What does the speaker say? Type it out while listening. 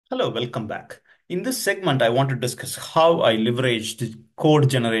Hello, welcome back. In this segment, I want to discuss how I leveraged the code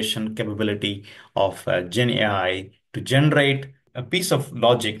generation capability of Gen AI to generate a piece of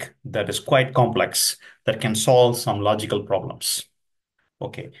logic that is quite complex that can solve some logical problems.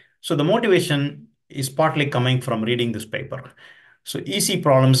 Okay, so the motivation is partly coming from reading this paper. So easy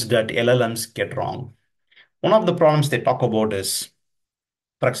problems that LLMs get wrong. One of the problems they talk about is,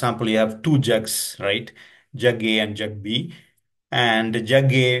 for example, you have two jugs, right? Jug A and jug B. And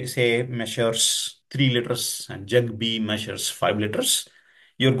jug A, say, measures 3 liters and jug B measures 5 liters.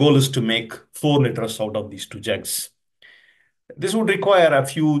 Your goal is to make 4 liters out of these two jugs. This would require a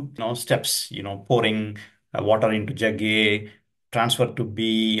few steps, pouring water into jug A, transfer to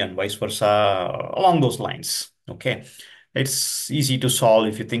B, and vice versa, along those lines. Okay. It's easy to solve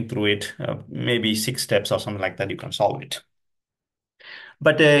if you think through it. Maybe 6 steps or something like that, you can solve it.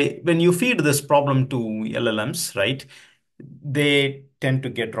 But when you feed this problem to LLMs, right, they tend to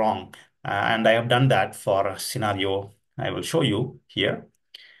get wrong. And I have done that for a scenario I will show you here.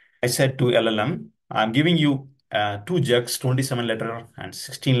 I said to LLM, I'm giving you two jugs, 27 liter and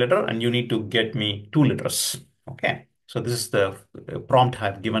 16 liter, and you need to get me 2 liters. Okay. So this is the prompt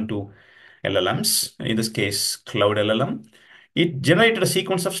I've given to LLMs, in this case, Cloud LLM. It generated a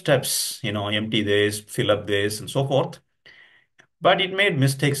sequence of steps, empty this, fill up this, and so forth. But it made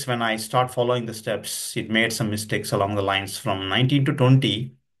mistakes when I start following the steps. It made some mistakes along the lines from 19 to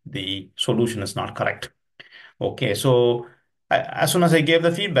 20. The solution is not correct. Okay, so as soon as I gave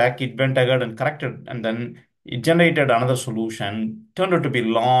the feedback, it went ahead and corrected, and then it generated another solution. Turned out to be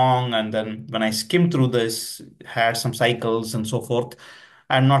long, and then when I skimmed through this, had some cycles and so forth.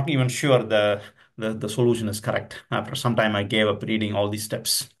 I'm not even sure the solution is correct. After some time, I gave up reading all these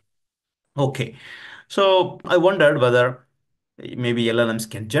steps. Okay, so I wondered whether maybe LLMs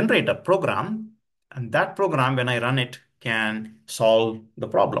can generate a program, and that program, when I run it, can solve the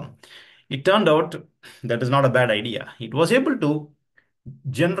problem. It turned out that is not a bad idea. It was able to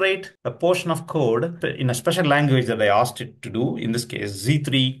generate a portion of code in a special language that I asked it to do, in this case,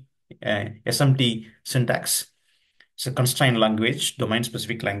 Z3 SMT syntax. It's a constrained language,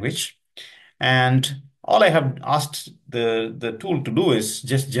 domain-specific language. And all I have asked the tool to do is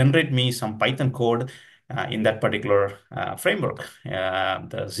just generate me some Python code in that particular framework,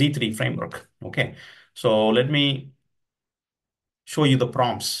 the Z3 framework. Okay. So let me show you the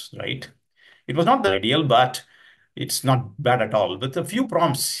prompts, right? It was not the ideal, but it's not bad at all. With a few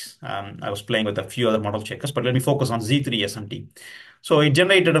prompts, I was playing with a few other model checkers, but let me focus on Z3 SMT. So it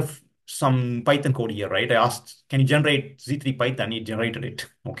generated some Python code here, right? I asked, can you generate Z3 Python? It generated it.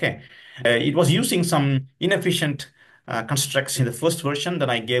 Okay. It was using some inefficient constructs in the first version. Then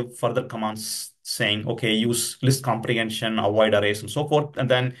I gave further commands saying, okay, use list comprehension, avoid arrays, and so forth. And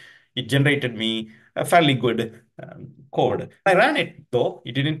then it generated me a fairly good code. I ran it though,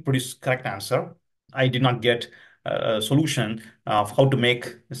 it didn't produce correct answer. I did not get a solution of how to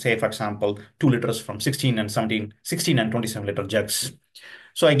make, say, for example, 2 liters from 16 and 17, 16 and 27 liter jugs.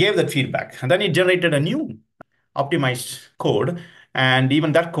 So I gave that feedback, and then it generated a new optimized code. And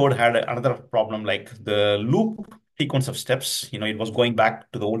even that code had another problem, like the loop sequence of steps, it was going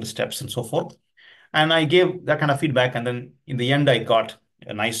back to the old steps and so forth. And I gave that kind of feedback. And then in the end, I got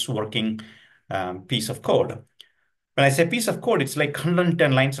a nice working piece of code. When I say piece of code, it's like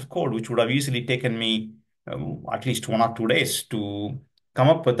 110 lines of code, which would have easily taken me at least 1 or 2 days to come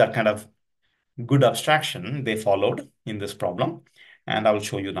up with that kind of good abstraction they followed in this problem. And I will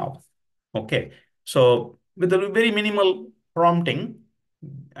show you now. Okay. So with a very minimal prompting,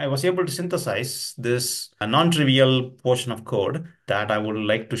 I was able to synthesize this non-trivial portion of code that I would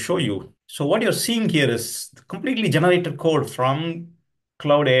like to show you. So what you're seeing here is completely generated code from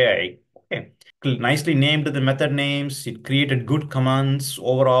Cloud AI. Okay. Nicely named the method names. It created good commands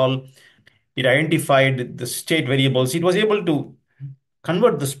overall. It identified the state variables. It was able to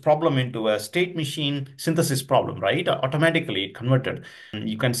convert this problem into a state machine synthesis problem, right? Automatically it converted. And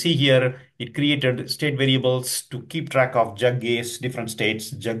you can see here, it created state variables to keep track of jug A's different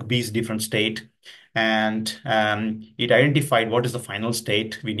states, jug B's different state. And it identified what is the final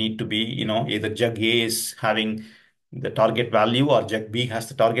state we need to be, either jug A is having the target value or jug B has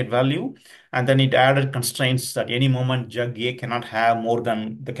the target value. And then it added constraints that any moment jug A cannot have more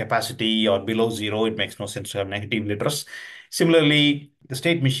than the capacity or below zero. It makes no sense to have negative liters. Similarly, the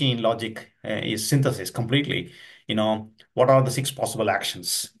state machine logic is synthesis completely. What are the 6 possible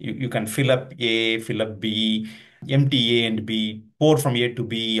actions? You can fill up A, fill up B, empty A and B, pour from A to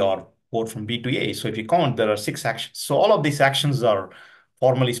B, or pour from B to A. So if you count, there are 6 actions. So all of these actions are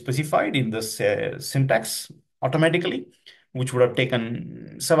formally specified in this syntax automatically, which would have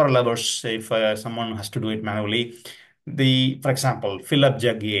taken several hours if someone has to do it manually. For example, fill up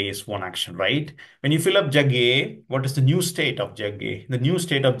jug A is one action, right? When you fill up jug A, what is the new state of jug A? The new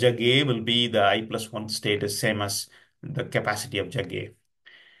state of jug A will be the I plus one state is same as the capacity of jug A.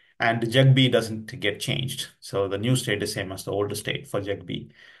 And the jug B doesn't get changed. So the new state is same as the old state for jug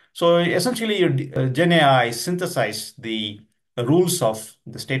B. So essentially, your Gen AI synthesize the rules of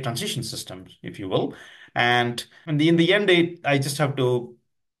the state transition system, if you will. And in the end, I just have to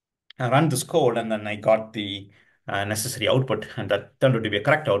run this code, and then I got the necessary output, and that turned out to be a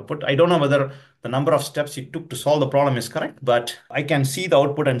correct output. I don't know whether the number of steps it took to solve the problem is correct, but I can see the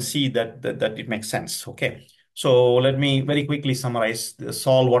output and see that it makes sense. Okay. So let me very quickly summarize the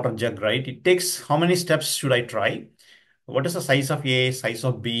solve water jug, right? It takes how many steps should I try? What is the size of A, size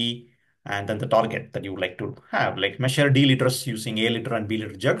of B, and then the target that you would like to have, like measure D liters using A liter and B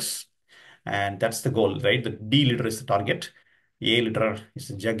liter jugs. And that's the goal, right? The D liter is the target. A liter is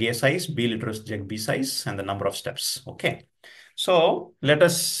the jug A size, B liter is jug B size, and the number of steps. Okay. So let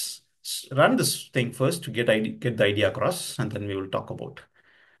us run this thing first to get the idea across, and then we will talk about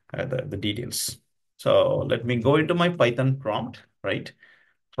the details. So let me go into my Python prompt, right?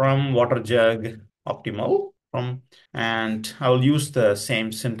 From water jug optimal and I will use the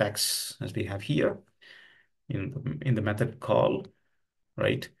same syntax as we have here in the method call,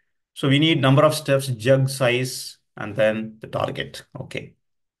 right? So we need number of steps, jug size, and then the target. Okay.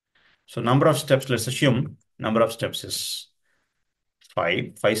 So number of steps, let's assume number of steps is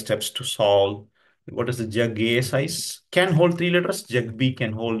five steps to solve. What is the jug A size? Can hold 3 liters. Jug B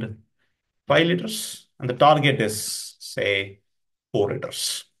can hold 5 liters. And the target is, say, 4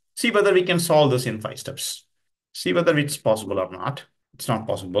 liters. See whether we can solve this in 5 steps. See whether it's possible or not. It's not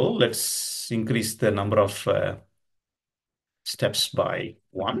possible. Let's increase the number of steps by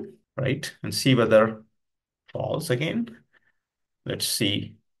 1, right? And see whether false again. Let's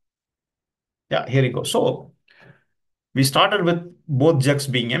see. Yeah, here we go. So we started with both jugs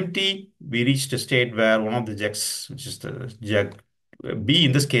being empty. We reached a state where one of the jugs, which is the jug B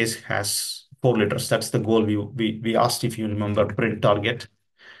in this case, has 4 liters. That's the goal. We asked, if you remember, print target.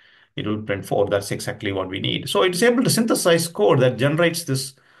 It will print 4. That's exactly what we need. So it's able to synthesize code that generates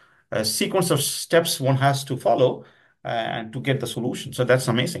this sequence of steps one has to follow and to get the solution. So that's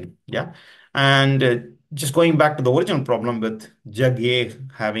amazing. Yeah. And just going back to the original problem with jug A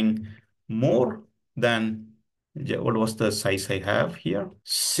having more than what was the size I have here?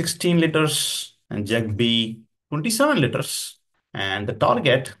 16 liters and jug B 27 liters. And the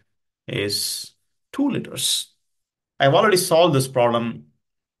target is 2 liters. I've already solved this problem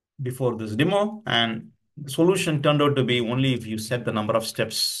before this demo, and the solution turned out to be only if you set the number of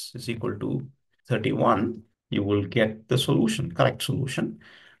steps is equal to 31, you will get the solution, correct solution.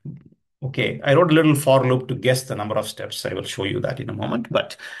 Okay, I wrote a little for loop to guess the number of steps. I will show you that in a moment.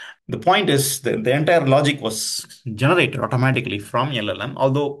 But the point is the entire logic was generated automatically from LLM,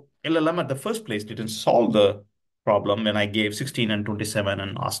 although LLM at the first place didn't solve the problem when I gave 16 and 27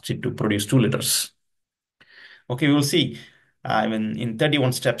 and asked it to produce 2 liters. Okay, we will see in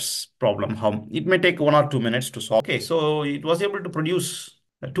 31 steps problem how it may take 1 or 2 minutes to solve. Okay, so it was able to produce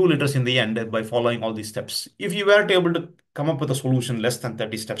 2 liters in the end by following all these steps. If you were able to come up with a solution less than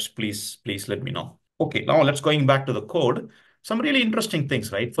 30 steps, please let me know. Okay, now let's going back to the code. Some really interesting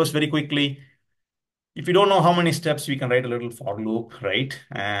things, right? First, very quickly, if you don't know how many steps, we can write a little for loop, right?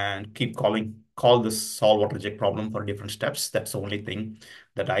 And keep call this solve water jet problem for different steps. That's the only thing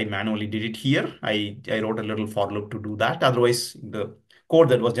that I manually did it here. I wrote a little for loop to do that. Otherwise, the code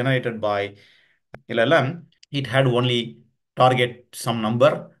that was generated by LLM, it had only target some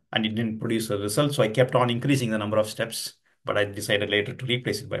number and it didn't produce a result. So I kept on increasing the number of steps, but I decided later to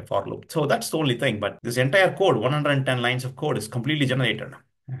replace it by for loop. So that's the only thing. But this entire code, 110 lines of code, is completely generated.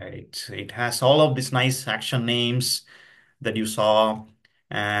 It has all of these nice action names that you saw,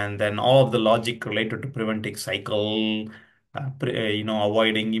 and then all of the logic related to preventing cycle,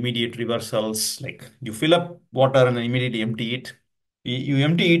 avoiding immediate reversals. Like you fill up water and then immediately empty it. You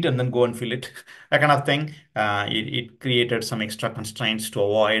empty it and then go and fill it, that kind of thing. It created some extra constraints to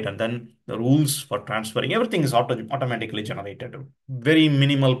avoid, and then the rules for transferring everything is automatically generated. Very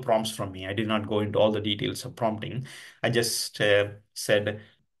minimal prompts from me. I did not go into all the details of prompting. I just said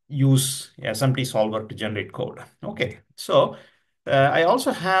use SMT solver to generate code. Okay, so I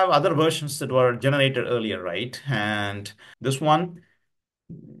also have other versions that were generated earlier, right? And this one,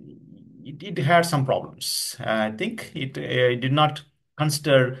 it had some problems. I think it did not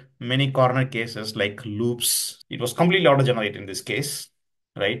consider many corner cases like loops. It was completely auto-generated in this case,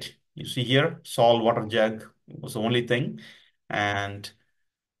 right? You see here, solve water jug was the only thing. And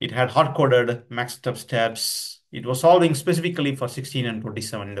it had hard-coded maxed up steps. It was solving specifically for 16 and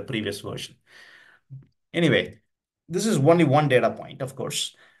 27 in the previous version. Anyway, this is only one data point, of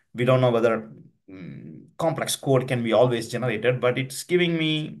course. We don't know whether complex code can be always generated, but it's giving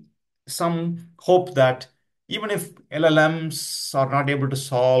me some hope that even if LLMs are not able to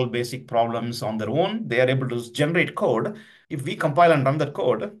solve basic problems on their own, they are able to generate code. If we compile and run that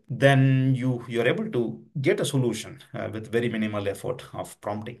code, then you're able to get a solution with very minimal effort of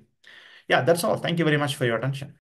prompting. Yeah, that's all. Thank you very much for your attention.